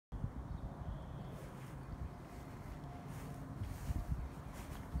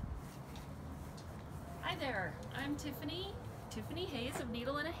there, I'm Tiffany Hayes of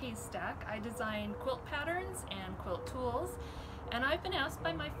Needle in a Haystack. I design quilt patterns and quilt tools, and I've been asked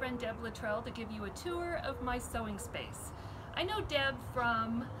by my friend Deb Luttrell to give you a tour of my sewing space. I know Deb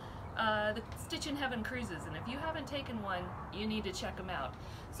from the Stitchin cruises, and if you haven't taken one, you need to check them out.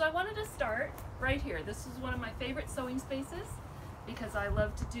 So I wanted to start right here. This is one of my favorite sewing spaces because I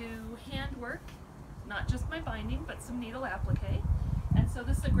love to do handwork, not just my binding, but some needle applique. And so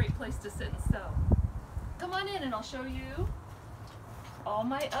this is a great place to sit and sew. Come on in and I'll show you all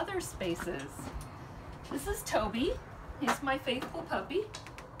my other spaces. This is Toby. He's my faithful puppy.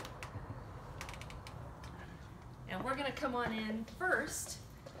 And we're gonna come on in first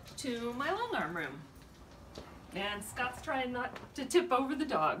to my long arm room. And Scott's trying not to tip over the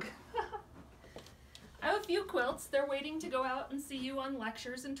dog. I have a few quilts. They're waiting to go out and see you on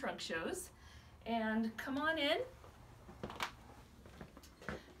lectures and trunk shows. And come on in.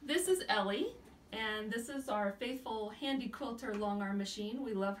 This is Ellie, and this is our faithful handy quilter long arm machine.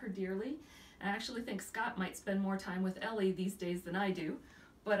 We love her dearly. I actually think Scott might spend more time with Ellie these days than I do,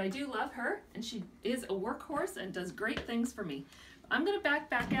 but I do love her, and she is a workhorse and does great things for me. I'm gonna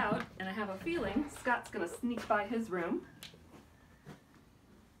back out, and I have a feeling Scott's gonna sneak by his room.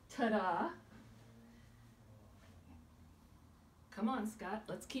 Ta-da! Come on, Scott,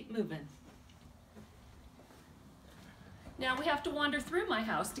 let's keep moving. Now we have to wander through my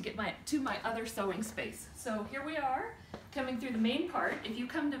house to get to my other sewing space. So here we are, coming through the main part. If you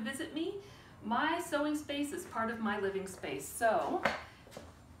come to visit me, my sewing space is part of my living space. So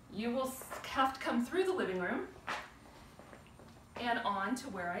you will have to come through the living room and on to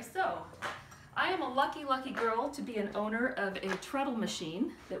where I sew. I am a lucky girl to be an owner of a treadle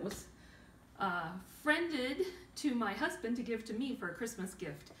machine that was friended to my husband to give to me for a Christmas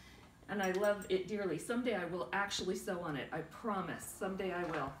gift. And I love it dearly. Someday I will actually sew on it. I promise. Someday I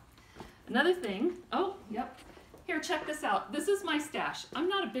will. Another thing, oh, yep. Here, check this out. This is my stash. I'm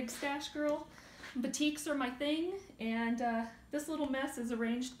not a big stash girl. Batiks are my thing, and this little mess is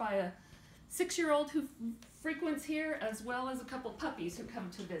arranged by a 6-year-old who frequents here, as well as a couple puppies who come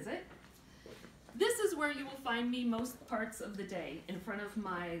to visit. This is where you will find me most parts of the day, in front of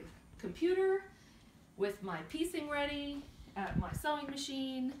my computer, with my piecing ready, at my sewing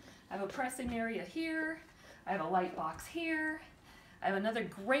machine. I have a pressing area here. I have a light box here. I have another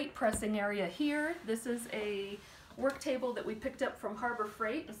great pressing area here. This is a work table that we picked up from Harbor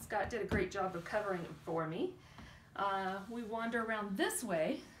Freight, and Scott did a great job of covering it for me. We wander around this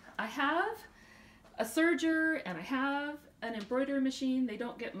way. I have a serger and I have an embroidery machine. They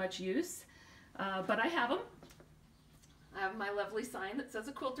don't get much use, but I have them. I have my lovely sign that says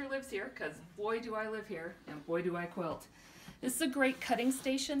a quilter lives here, because boy do I live here and boy do I quilt. This is a great cutting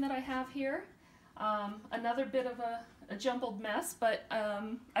station that I have here. Another bit of a jumbled mess, but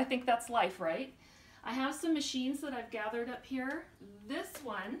I think that's life, right? I have some machines that I've gathered up here. This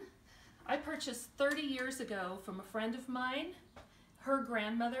one I purchased 30 years ago from a friend of mine. Her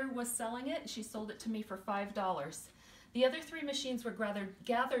grandmother was selling it, and she sold it to me for $5. The other 3 machines were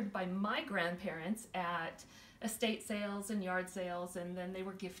gathered by my grandparents at estate sales and yard sales, and then they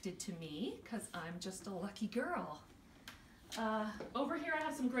were gifted to me because I'm just a lucky girl. Over here I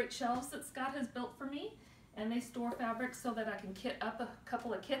have some great shelves that Scott has built for me, and they store fabric so that I can kit up a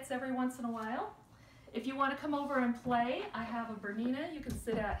couple of kits every once in a while. If you want to come over and play, I have a Bernina you can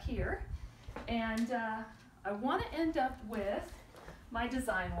sit at here, and I want to end up with my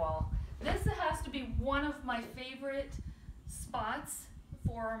design wall. This has to be one of my favorite spots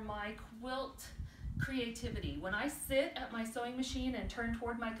for my quilt creativity. When I sit at my sewing machine and turn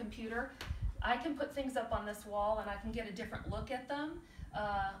toward my computer, I can put things up on this wall and I can get a different look at them.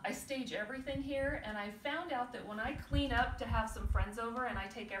 I stage everything here, and I found out that when I clean up to have some friends over and I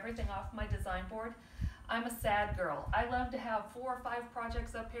take everything off my design board, I'm a sad girl. I love to have 4 or 5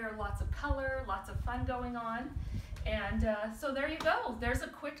 projects up here, lots of color, lots of fun going on. And so there you go. There's a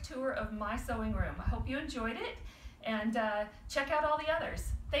quick tour of my sewing room. I hope you enjoyed it, and check out all the others.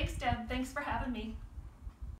 Thanks, Deb. Thanks for having me.